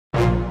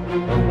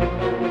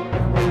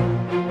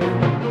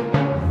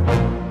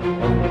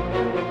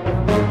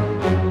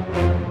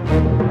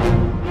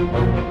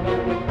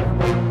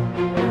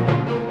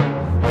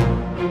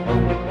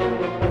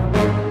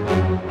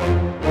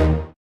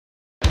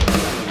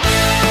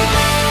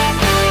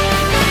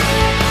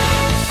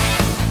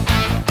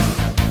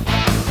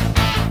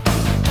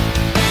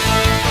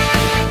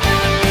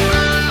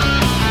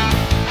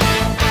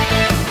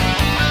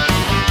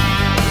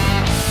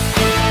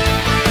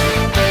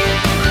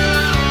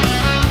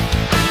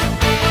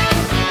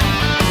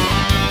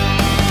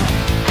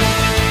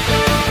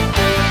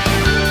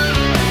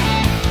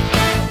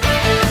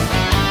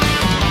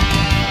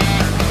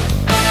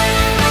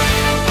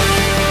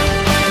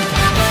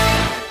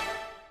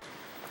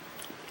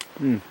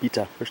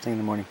Pizza, first thing in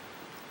the morning.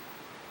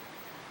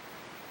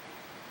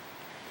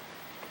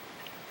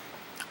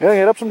 Yeah,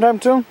 get up sometime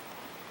soon?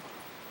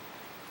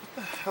 What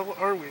the hell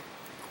are we?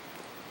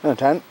 In a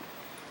tent.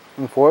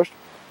 In the forest.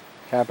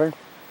 Camping.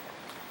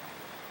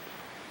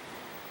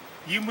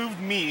 You moved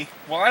me,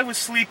 while I was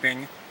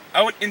sleeping,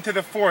 out into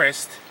the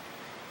forest,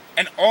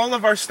 and all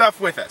of our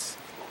stuff with us.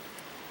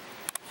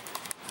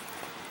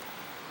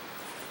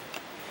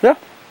 Yeah.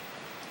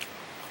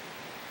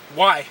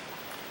 Why?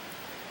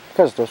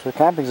 Because that's what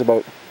camping's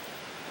about.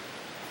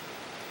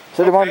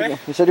 Okay.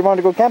 You said you wanted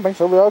to go camping,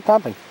 so we're out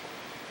camping.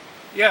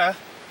 Yeah.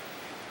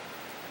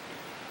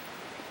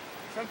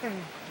 Something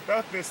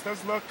about this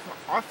does look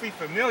awfully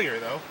familiar,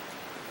 though.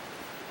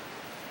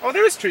 Oh,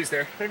 there is trees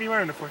there. Maybe you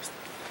are in the forest.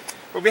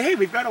 But hey,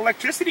 we've got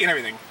electricity and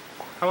everything.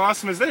 How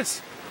awesome is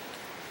this?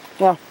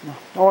 Yeah,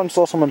 I want to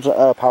install someone's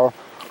power.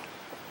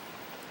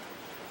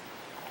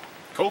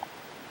 Cool.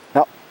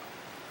 Yep.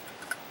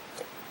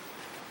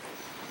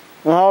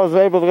 And how I was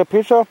able to get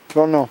pizza?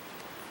 Don't know.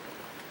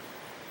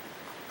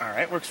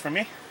 Alright, works for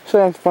me. Sit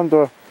at the front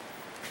door.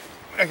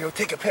 I go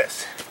take a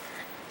piss.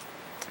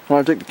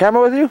 Want to take the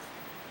camera with you?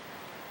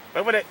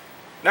 What would it?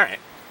 Alright.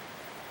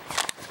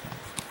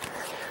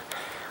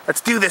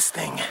 Let's do this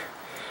thing.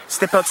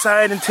 Step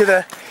outside into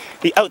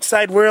the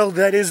outside world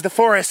that is the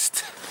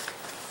forest.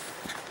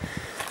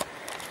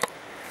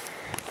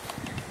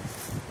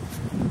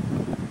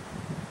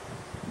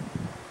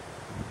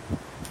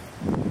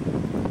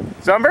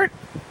 Zumbert?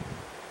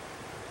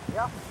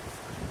 Yeah.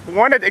 You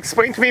want to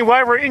explain to me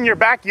why we're in your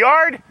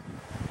backyard?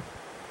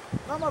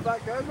 Not my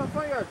backyard, my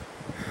front yard.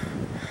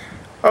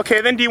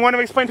 Okay, then do you want to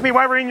explain to me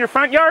why we're in your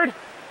front yard?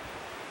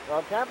 We're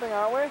out camping,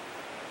 aren't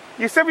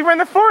we? You said we were in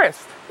the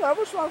forest. Yeah,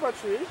 we're surrounded by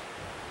trees.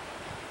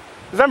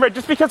 Zumbert,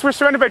 just because we're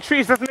surrounded by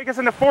trees doesn't make us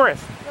in the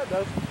forest. Yeah, it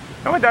does.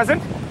 No, it doesn't.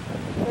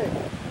 Hey,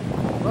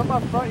 we're in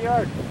my front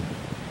yard.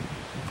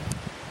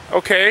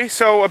 Okay,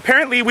 so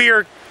apparently we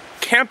are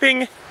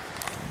camping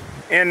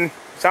in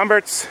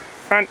Zombert's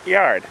front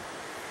yard.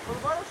 With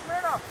a bottle of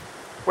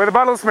Smirnoff. With a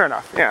bottle of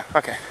Smirnoff. Yeah,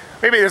 okay.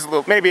 Maybe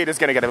it is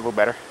gonna get a little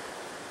better.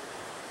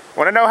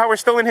 Wanna know how we're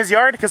still in his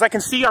yard? Because I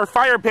can see our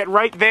fire pit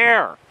right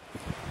there.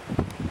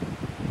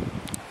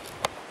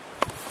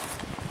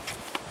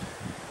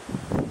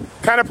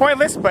 Kind of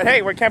pointless, but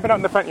hey, we're camping out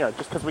in the front yard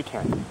just because we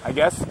can, I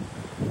guess.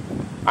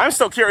 I'm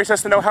still curious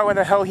as to know how in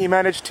the hell he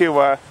managed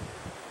to,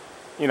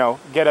 you know,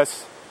 get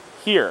us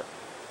here.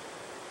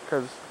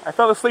 Because I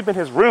fell asleep in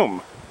his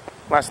room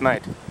last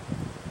night.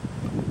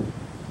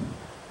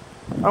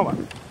 Oh well.